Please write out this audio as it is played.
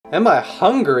Am I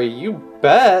hungry? You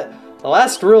bet. The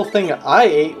last real thing I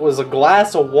ate was a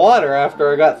glass of water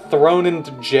after I got thrown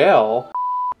into jail.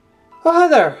 Oh, hi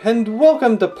there, and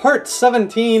welcome to part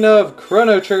 17 of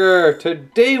Chrono Trigger.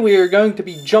 Today we are going to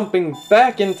be jumping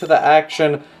back into the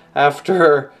action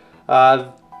after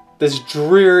this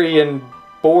dreary and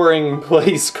boring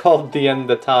place called the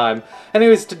End of Time.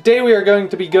 Anyways, today we are going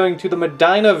to be going to the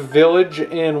Medina village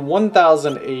in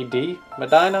 1000 AD.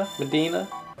 Medina?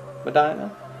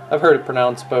 I've heard it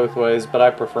pronounced both ways, but I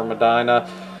prefer Medina.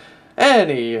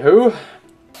 Anywho.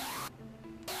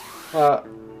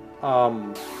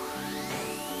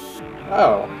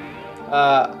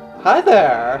 Hi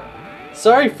there!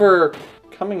 Sorry for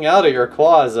coming out of your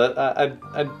closet. I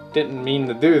didn't mean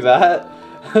to do that.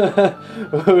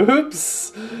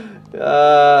 Oops.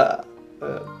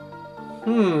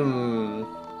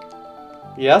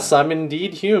 Yes, I'm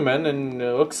indeed human, and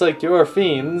it looks like you're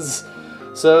fiends.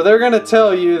 So they're gonna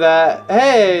tell you that,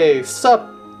 hey,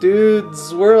 sup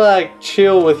dudes, we're like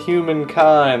chill with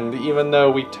humankind, even though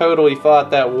we totally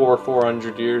fought that war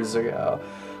 400 years ago.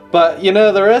 But, you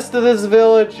know, the rest of this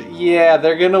village, yeah,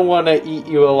 they're gonna want to eat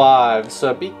you alive.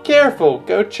 So be careful.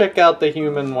 Go check out the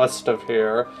human west of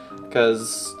here.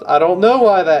 Because I don't know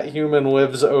why that human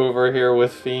lives over here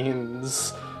with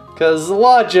fiends. Because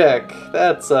logic,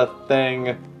 that's a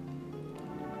thing.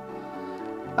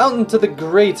 Out into the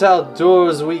great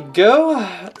outdoors we go.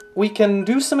 We can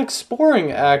do some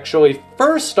exploring, actually.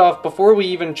 First off, before we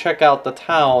even check out the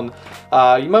town,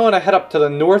 you might want to head up to the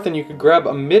north and you could grab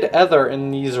a mid-ether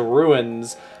in these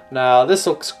ruins. Now, this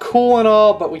looks cool and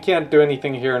all, but we can't do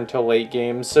anything here until late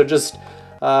game, so just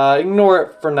ignore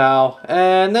it for now.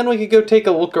 And then we could go take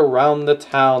a look around the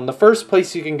town. The first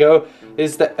place you can go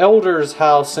is the Elder's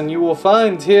house, and you will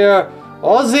find here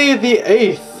Ozzy the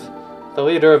Eighth, the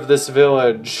leader of this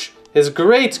village. His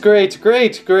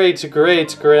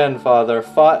great-great-great-great-great-grandfather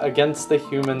fought against the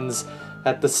humans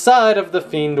at the side of the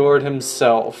Fiend Lord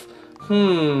himself.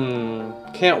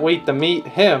 Can't wait to meet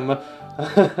him.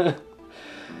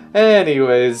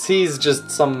 Anyways, he's just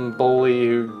some bully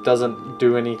who doesn't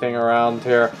do anything around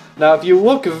here. Now, if you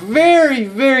look very,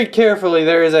 very carefully,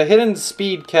 there is a hidden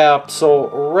speed capsule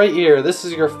right here. This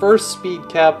is your first speed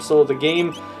capsule of the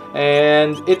game.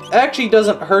 And it actually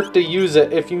doesn't hurt to use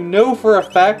it. If you know for a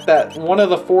fact that one of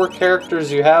the 4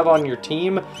 characters you have on your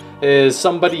team is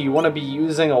somebody you want to be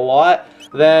using a lot,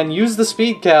 then use the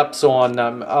speed capsule on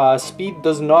them. Speed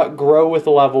does not grow with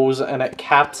levels, and it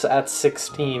caps at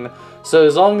 16. So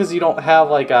as long as you don't have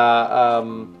like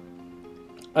an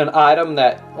item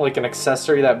that, like an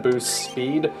accessory that boosts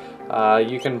speed,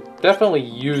 you can definitely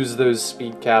use those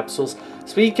speed capsules.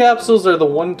 Speed capsules are the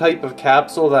one type of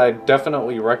capsule that I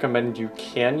definitely recommend you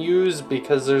can use,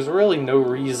 because there's really no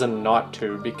reason not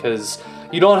to, because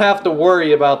you don't have to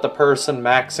worry about the person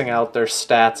maxing out their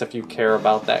stats if you care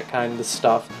about that kind of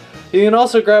stuff. You can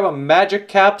also grab a magic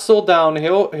capsule down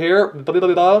here.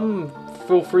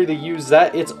 Feel free to use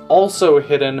that. It's also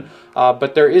hidden,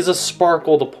 but there is a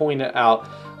sparkle to point it out.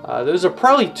 Those are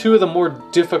probably 2 of the more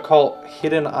difficult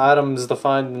hidden items to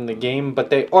find in the game, but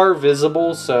they are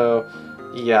visible, so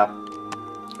yeah.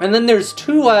 And then there's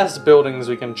 2 last buildings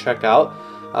we can check out.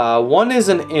 One is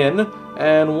an inn,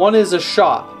 and one is a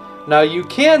shop. Now, you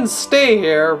can stay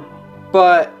here,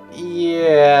 but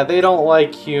yeah, they don't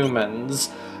like humans.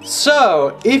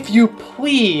 So, if you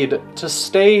plead to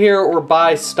stay here or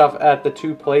buy stuff at the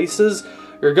 2 places,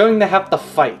 you're going to have to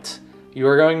fight. You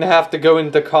are going to have to go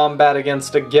into combat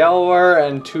against a Galor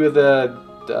and 2 of the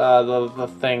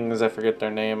things, I forget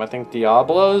their name, I think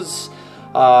Diablos.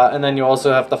 And then you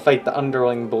also have to fight the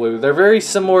Underling Blue. They're very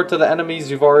similar to the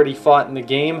enemies you've already fought in the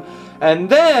game. And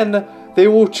then they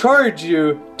will charge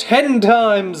you 10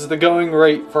 times the going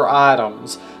rate for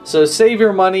items. So save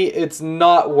your money, it's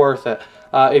not worth it.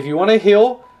 If you want to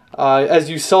heal, as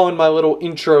you saw in my little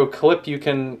intro clip, you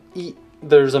can eat.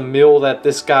 There's a meal that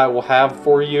this guy will have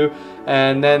for you.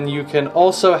 And then you can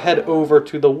also head over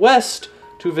to the west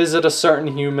to visit a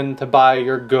certain human to buy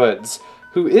your goods.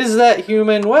 Who is that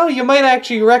human? Well, you might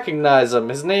actually recognize him.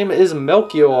 His name is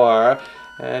Melchior,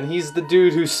 and he's the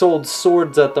dude who sold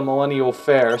swords at the Millennial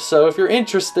Fair. So if you're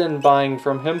interested in buying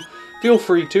from him, feel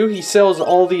free to. He sells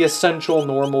all the essential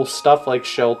normal stuff like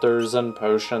shelters and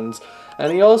potions.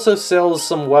 And he also sells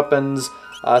some weapons.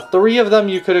 3 of them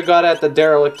you could have got at the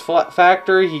Derelict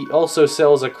Factory. He also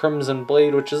sells a Crimson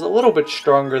Blade, which is a little bit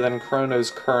stronger than Chrono's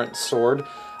current sword.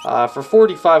 For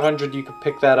 4,500 you could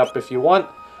pick that up if you want.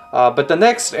 But the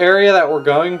next area that we're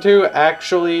going to,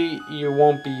 actually, you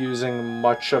won't be using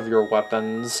much of your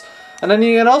weapons. And then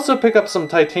you can also pick up some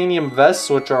titanium vests,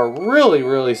 which are really,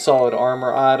 really solid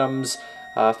armor items.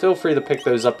 Feel free to pick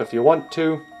those up if you want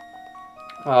to.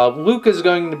 Luke is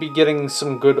going to be getting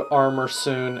some good armor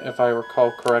soon, if I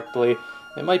recall correctly.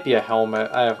 It might be a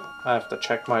helmet. I have to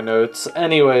check my notes.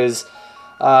 Anyways,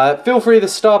 feel free to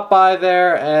stop by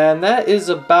there, and that is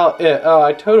about it. Oh,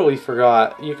 I totally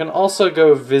forgot. You can also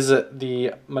go visit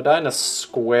the Medina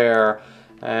Square,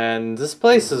 and this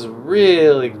place is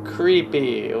really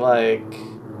creepy. Like,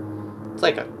 it's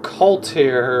like a cult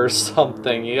here or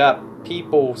something. You got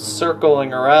people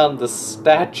circling around the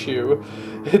statue.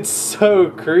 It's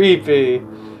so creepy.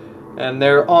 And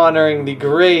they're honoring the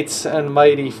great and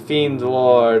mighty Fiend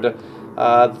Lord.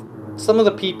 Some of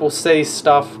the people say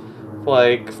stuff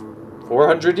like,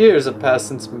 400 years have passed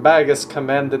since Magus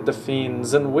commanded the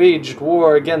fiends and waged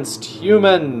war against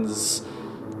humans.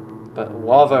 But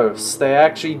Lavos, they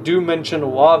actually do mention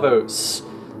Lavos.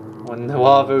 When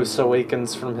Lavos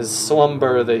awakens from his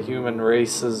slumber, the human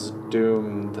race is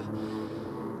doomed.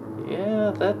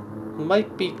 Yeah, that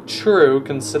might be true,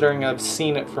 considering I've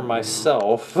seen it for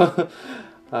myself.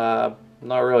 I'm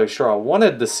not really sure I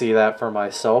wanted to see that for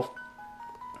myself.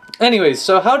 Anyways,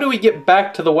 so how do we get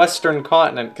back to the Western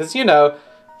continent? Because, you know,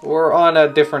 we're on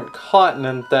a different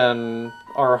continent than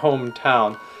our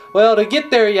hometown. Well, to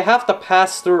get there, you have to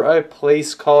pass through a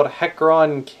place called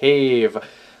Hekron Cave.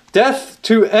 Death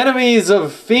to enemies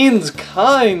of fiends'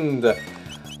 kind!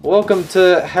 Welcome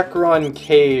to Hekron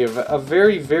Cave, a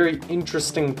very, very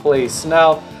interesting place.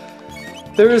 Now,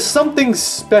 there is something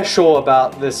special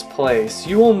about this place.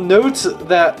 You will note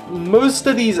that most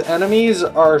of these enemies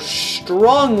are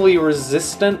strongly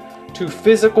resistant to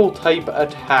physical type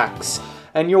attacks.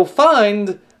 And you'll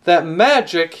find that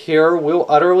magic here will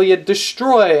utterly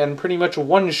destroy and pretty much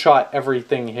one-shot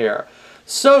everything here.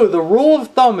 So the rule of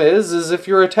thumb is if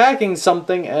you're attacking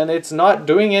something and it's not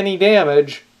doing any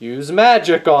damage, use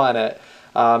magic on it.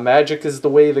 Magic is the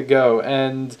way to go.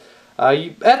 And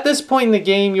at this point in the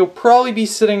game, you'll probably be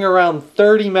sitting around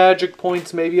 30 magic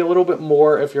points, maybe a little bit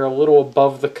more if you're a little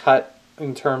above the cut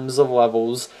in terms of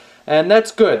levels. And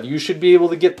that's good. You should be able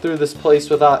to get through this place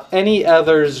without any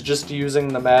others, just using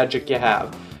the magic you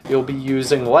have. You'll be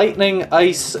using lightning,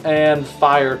 ice, and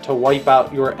fire to wipe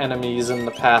out your enemies in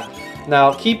the path.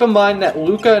 Now, keep in mind that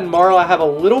Luca and Marla have a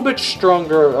little bit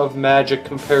stronger of magic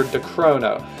compared to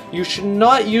Chrono. You should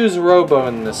not use Robo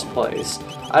in this place.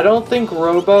 I don't think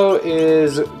Robo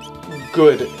is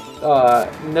good,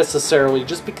 necessarily,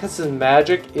 just because his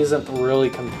magic isn't really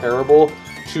comparable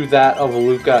to that of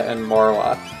Luca and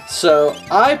Marla. So,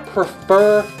 I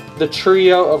prefer the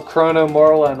trio of Chrono,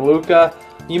 Marla, and Luca.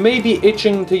 You may be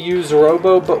itching to use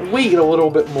Robo, but wait a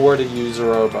little bit more to use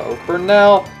Robo. For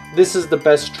now, this is the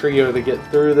best trio to get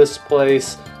through this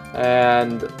place,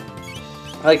 and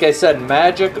like I said,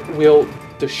 magic will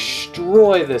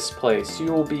destroy this place.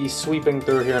 You will be sweeping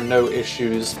through here no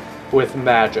issues with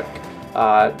magic.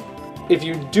 If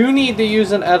you do need to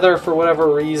use an ether for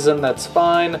whatever reason, that's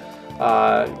fine.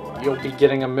 You'll be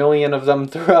getting a million of them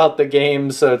throughout the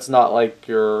game, so it's not like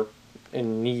you're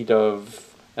in need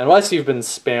of, unless you've been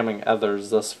spamming ethers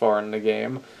thus far in the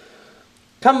game.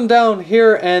 Come down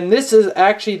here, and this is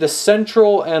actually the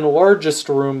central and largest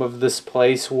room of this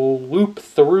place. We'll loop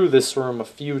through this room a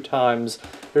few times.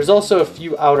 There's also a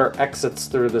few outer exits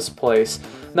through this place.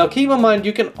 Now keep in mind,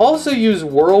 you can also use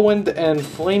Whirlwind and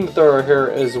Flamethrower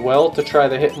here as well to try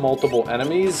to hit multiple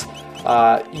enemies.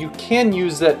 You can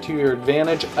use that to your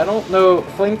advantage. I don't know,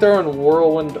 Flamethrower and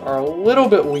Whirlwind are a little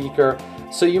bit weaker,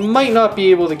 so you might not be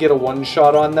able to get a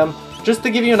one-shot on them. Just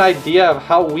to give you an idea of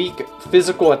how weak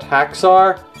physical attacks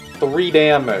are, 3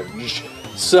 damage.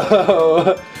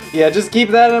 So, yeah, just keep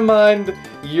that in mind.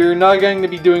 You're not going to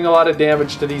be doing a lot of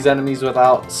damage to these enemies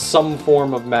without some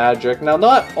form of magic. Now,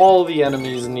 not all the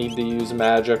enemies need to use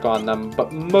magic on them,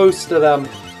 but most of them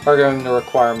are going to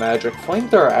require magic.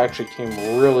 Flamethrower actually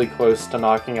came really close to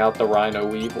knocking out the Rhino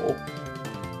Weevil.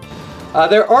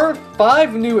 There are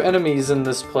 5 new enemies in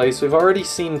this place. We've already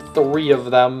seen 3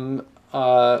 of them.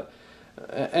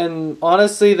 And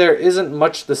honestly, there isn't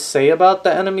much to say about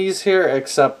the enemies here,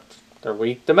 except they're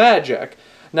weak to magic.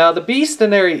 Now, the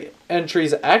bestiary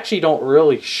entries actually don't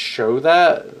really show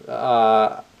that.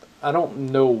 I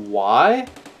don't know why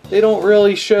they don't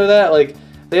really show that. Like,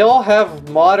 they all have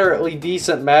moderately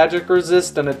decent magic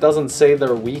resist, and it doesn't say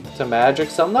they're weak to magic,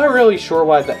 so I'm not really sure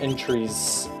why the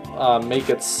entries make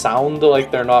it sound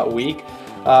like they're not weak.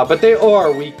 But they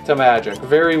are weak to magic.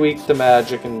 Very weak to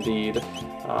magic indeed.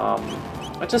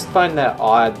 I just find that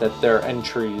odd that their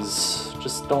entries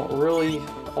just don't really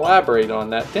elaborate on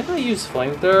that. Didn't I use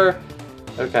Flamethrower?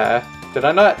 Okay. Did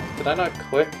I not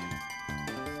click?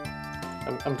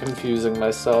 I'm confusing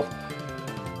myself.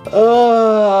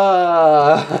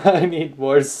 I need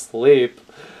more sleep.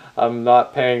 I'm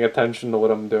not paying attention to what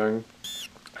I'm doing.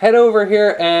 Head over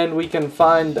here and we can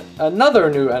find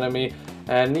another new enemy,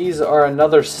 and these are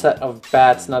another set of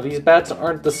bats. Now these bats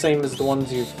aren't the same as the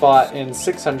ones you fought in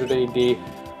 600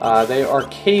 AD. They are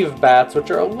cave bats, which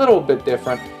are a little bit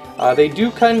different. They do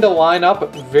kind of line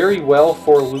up very well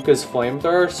for Luca's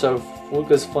flamethrower, so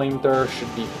Luca's flamethrower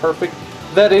should be perfect.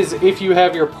 That is, if you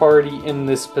have your party in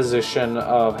this position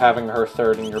of having her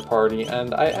third in your party,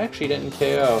 and I actually didn't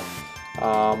KO.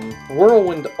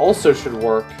 Whirlwind also should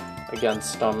work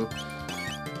against them.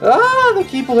 Ah, they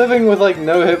keep living with like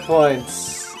no hit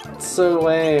points. It's so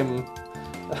lame.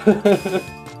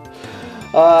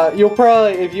 You'll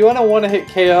probably, if you want to one-hit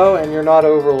KO and you're not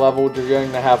over-leveled, you're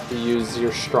going to have to use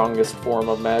your strongest form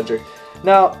of magic.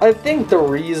 Now, I think the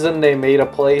reason they made a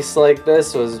place like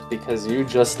this was because you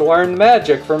just learned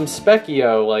magic from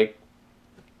Specchio like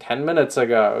 10 minutes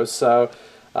ago, so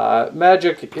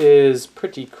magic is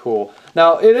pretty cool.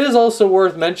 Now, it is also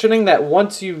worth mentioning that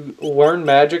once you learn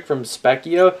magic from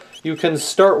Specchio, you can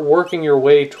start working your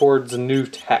way towards new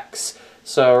techs.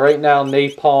 So right now,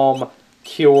 Napalm,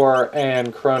 Cure,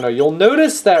 and Chrono. You'll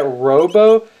notice that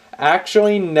Robo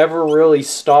actually never really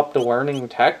stopped learning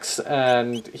techs,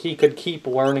 and he could keep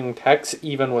learning techs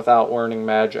even without learning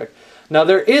magic. Now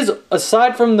there is,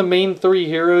 aside from the main three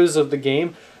heroes of the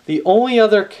game, the only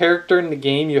other character in the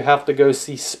game you have to go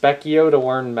see Specchio to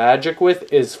learn magic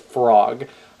with is Frog.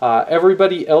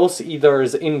 Everybody else either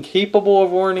is incapable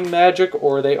of learning magic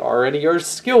or they already are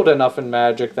skilled enough in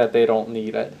magic that they don't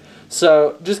need it.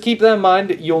 So just keep that in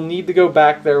mind. You'll need to go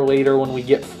back there later when we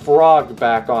get Frog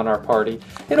back on our party.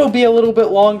 It'll be a little bit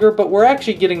longer, but we're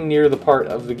actually getting near the part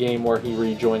of the game where he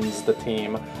rejoins the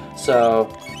team.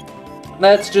 So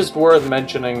that's just worth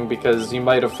mentioning because you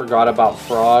might have forgot about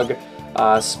Frog.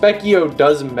 Specchio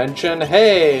does mention,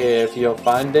 hey, if you'll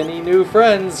find any new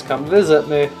friends, come visit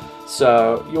me.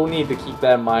 So you'll need to keep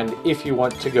that in mind if you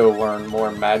want to go learn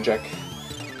more magic.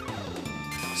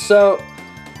 So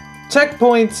tech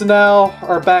points now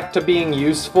are back to being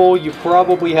useful. You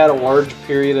probably had a large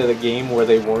period of the game where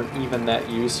they weren't even that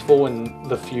useful in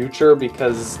the future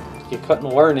because you couldn't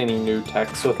learn any new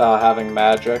techs without having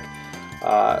magic.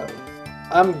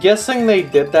 I'm guessing they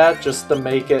did that just to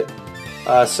make it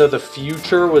so the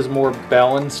future was more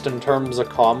balanced in terms of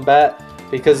combat,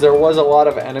 because there was a lot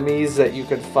of enemies that you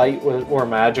could fight with where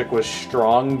magic was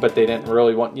strong, but they didn't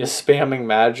really want you spamming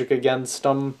magic against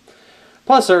them.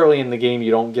 Plus, early in the game, you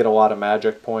don't get a lot of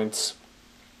magic points.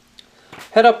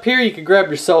 Head up here, you can grab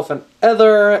yourself an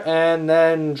ether, and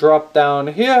then drop down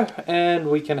here, and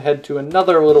we can head to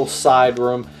another little side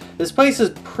room. This place is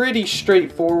pretty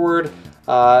straightforward.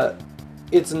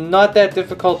 It's not that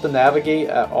difficult to navigate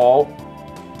at all,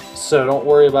 so don't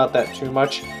worry about that too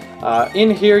much. In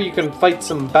here, you can fight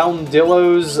some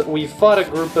Boundillos. We fought a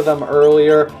group of them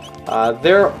earlier.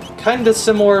 They're kind of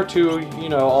similar to, you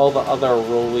know, all the other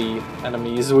roly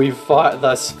enemies we've fought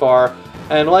thus far.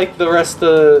 And like the rest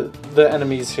of the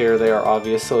enemies here, they are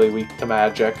obviously weak to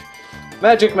magic.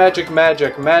 Magic, magic,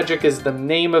 magic. Magic is the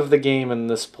name of the game in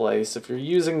this place. If you're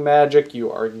using magic,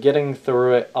 you are getting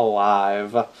through it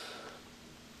alive.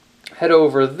 Head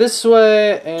over this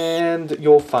way, and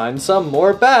you'll find some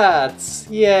more bats.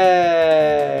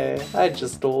 Yay! I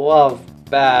just love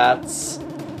bats.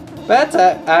 Bats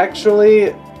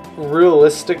actually,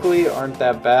 realistically, aren't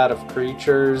that bad of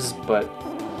creatures, but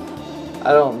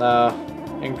I don't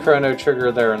know. In Chrono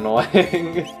Trigger, they're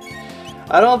annoying.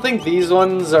 I don't think these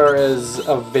ones are as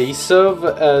evasive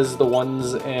as the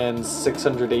ones in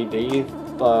 600 AD,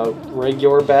 the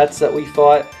regular bats that we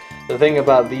fought. The thing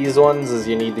about these ones is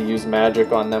you need to use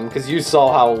magic on them, because you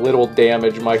saw how little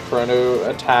damage my Chrono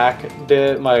attack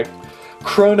did, my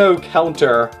Chrono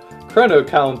Counter. Chrono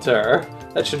Counter.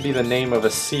 That should be the name of a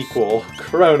sequel.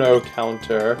 Chrono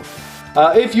Counter.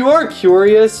 If you are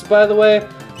curious, by the way,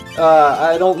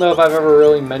 I don't know if I've ever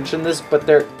really mentioned this, but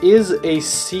there is a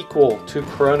sequel to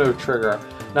Chrono Trigger.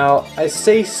 Now, I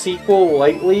say sequel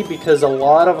lightly because a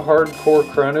lot of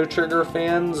hardcore Chrono Trigger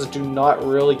fans do not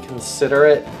really consider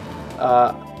it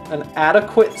an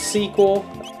adequate sequel,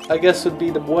 I guess would be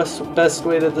the best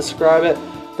way to describe it.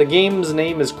 The game's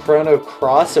name is Chrono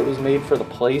Cross. It was made for the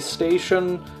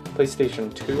PlayStation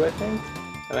 2, I think.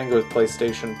 I think it was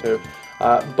PlayStation 2.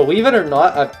 Believe it or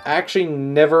not, I've actually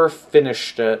never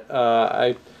finished it.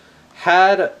 I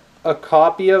had a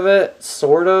copy of it,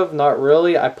 sort of, not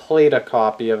really. I played a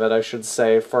copy of it, I should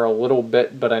say, for a little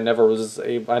bit, but I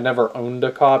never owned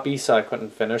a copy, so I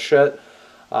couldn't finish it.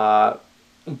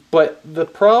 But the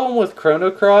problem with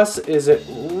Chrono Cross is it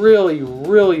really,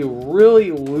 really,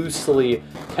 really loosely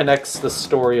connects the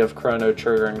story of Chrono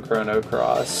Trigger and Chrono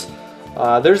Cross.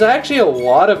 There's actually a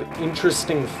lot of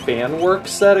interesting fan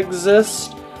works that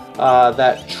exist.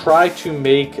 that try to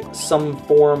make some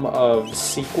form of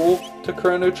sequel to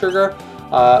Chrono Trigger.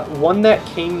 One that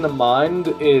came to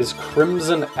mind is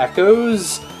Crimson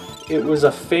Echoes. It was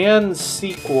a fan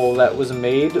sequel that was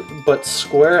made, but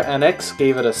Square Enix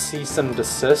gave it a cease and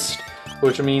desist,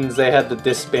 which means they had to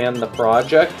disband the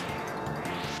project.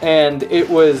 And it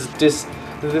was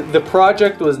the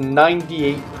project was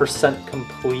 98%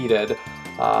 completed.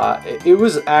 It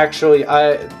was actually,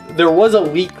 there was a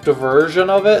leaked version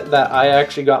of it that I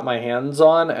actually got my hands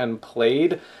on and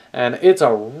played, and it's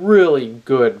a really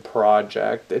good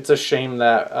project. It's a shame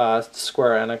that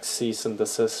Square Enix cease and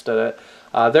desisted it.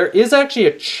 There is actually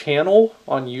a channel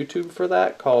on YouTube for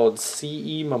that called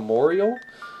CE Memorial.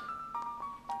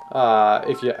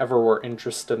 If you ever were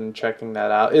interested in checking that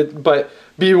out. But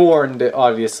be warned, it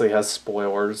obviously has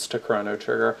spoilers to Chrono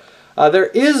Trigger. There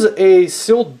is a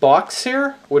sealed box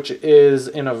here, which is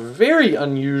in a very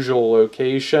unusual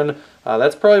location.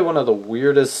 That's probably one of the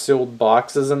weirdest sealed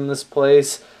boxes in this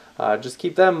place. Just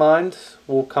keep that in mind.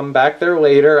 We'll come back there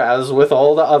later, as with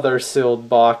all the other sealed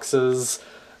boxes.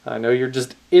 I know you're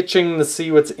just itching to see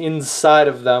what's inside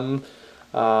of them.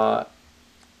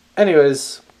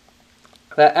 Anyways,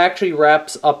 that actually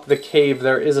wraps up the cave.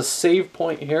 There is a save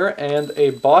point here and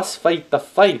a boss fight to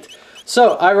fight.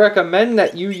 So I recommend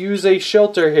that you use a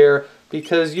shelter here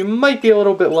because you might be a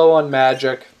little bit low on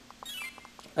magic.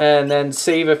 And then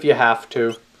save if you have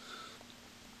to.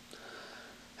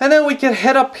 And then we can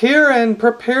head up here and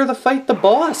prepare to fight the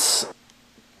boss.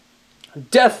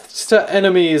 Death to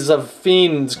enemies of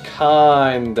fiend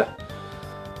kind.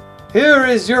 Here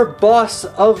is your boss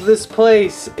of this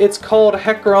place. It's called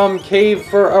Hekron Cave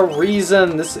for a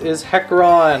reason. This is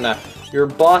Hekron, your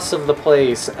boss of the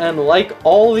place. And like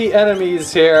all the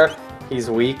enemies here, he's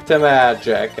weak to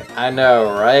magic. I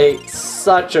know, right?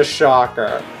 Such a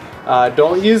shocker.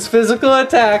 Don't use physical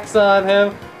attacks on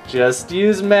him. Just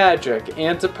use magic.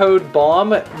 Antipode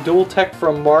Bomb, dual tech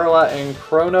from Marla and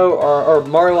Chrono, or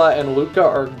Marla and Luca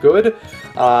are good.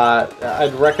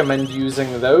 I'd recommend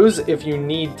using those. If you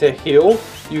need to heal,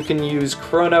 you can use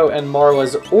Chrono and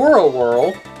Marla's Aura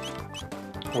Whirl.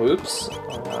 Oops.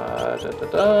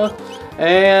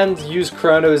 And use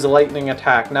Chrono's Lightning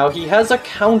Attack. Now, he has a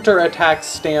counter-attack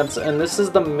stance, and this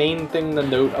is the main thing to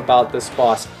note about this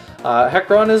boss.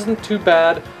 Hekron isn't too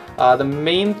bad. The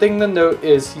main thing to note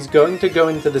is he's going to go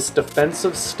into this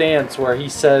defensive stance where he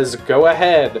says, go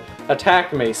ahead,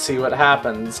 attack me, see what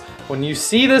happens. When you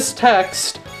see this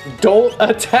text, don't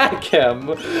attack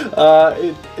him.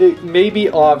 It may be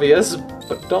obvious,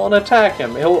 but don't attack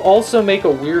him. He'll also make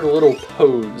a weird little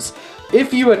pose.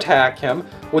 If you attack him,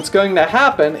 what's going to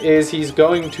happen is he's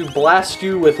going to blast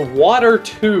you with Water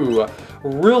 2.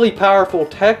 Really powerful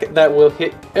tech that will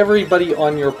hit everybody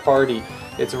on your party.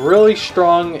 It's really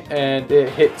strong and it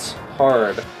hits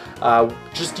hard.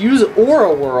 Just use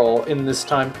Aura Whirl in this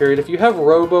time period. If you have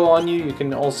Robo on you, you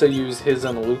can also use his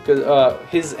and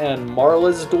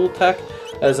Marla's dual tech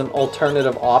as an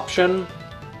alternative option.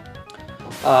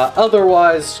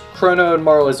 Otherwise, Chrono and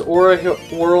Marla's Aura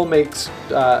Whirl makes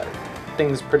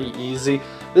things pretty easy.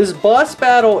 This boss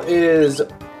battle is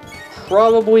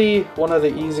probably one of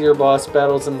the easier boss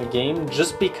battles in the game,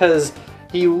 just because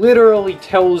he literally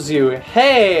tells you,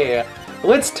 hey,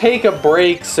 let's take a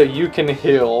break so you can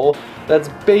heal. That's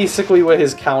basically what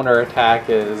his counterattack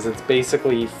is. It's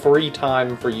basically free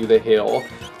time for you to heal,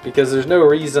 because there's no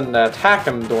reason to attack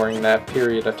him during that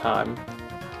period of time.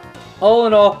 All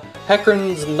in all,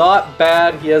 Hekron's not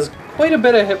bad. He has quite a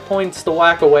bit of hit points to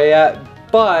whack away at,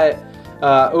 but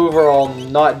overall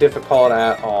not difficult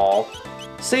at all.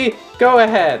 See, go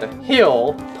ahead,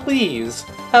 heal, please.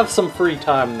 Have some free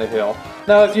time to heal.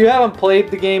 Now, if you haven't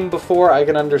played the game before, I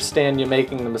can understand you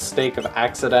making the mistake of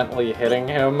accidentally hitting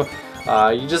him.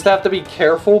 You just have to be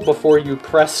careful before you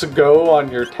press go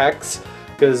on your techs,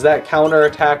 because that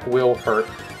counterattack will hurt.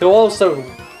 He'll also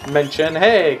mention,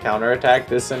 hey, counterattack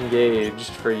disengaged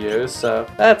for you, so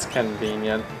that's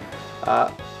convenient.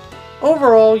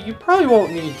 Overall, you probably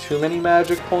won't need too many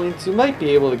magic points. You might be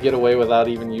able to get away without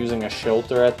even using a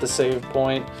shelter at the save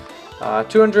point.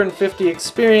 250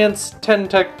 experience, 10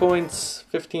 tech points,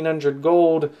 1500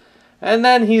 gold, and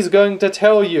then he's going to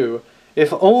tell you,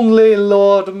 if only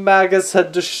Lord Magus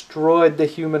had destroyed the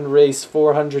human race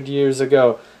 400 years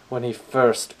ago when he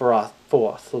first brought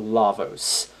forth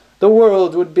Lavos, the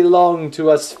world would belong to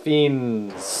us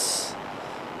fiends.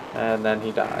 And then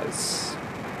he dies.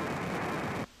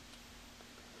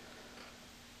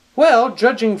 Well,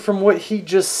 judging from what he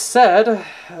just said,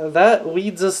 that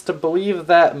leads us to believe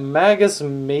that Magus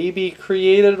maybe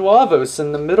created Lavos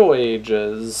in the Middle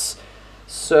Ages.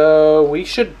 So we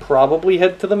should probably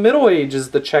head to the Middle Ages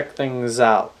to check things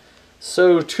out.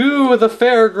 So to the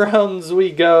fairgrounds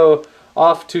we go,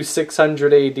 off to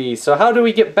 600 AD. So how do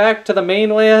we get back to the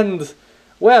mainland?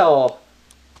 Well,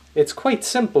 it's quite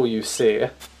simple, you see.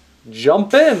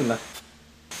 Jump in!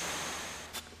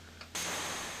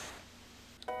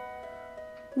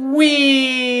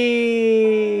 Whee!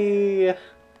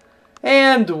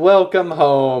 And welcome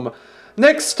home.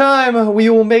 Next time, we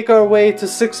will make our way to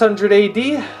 600 AD.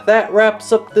 That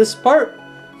wraps up this part.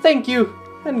 Thank you,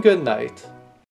 and good night.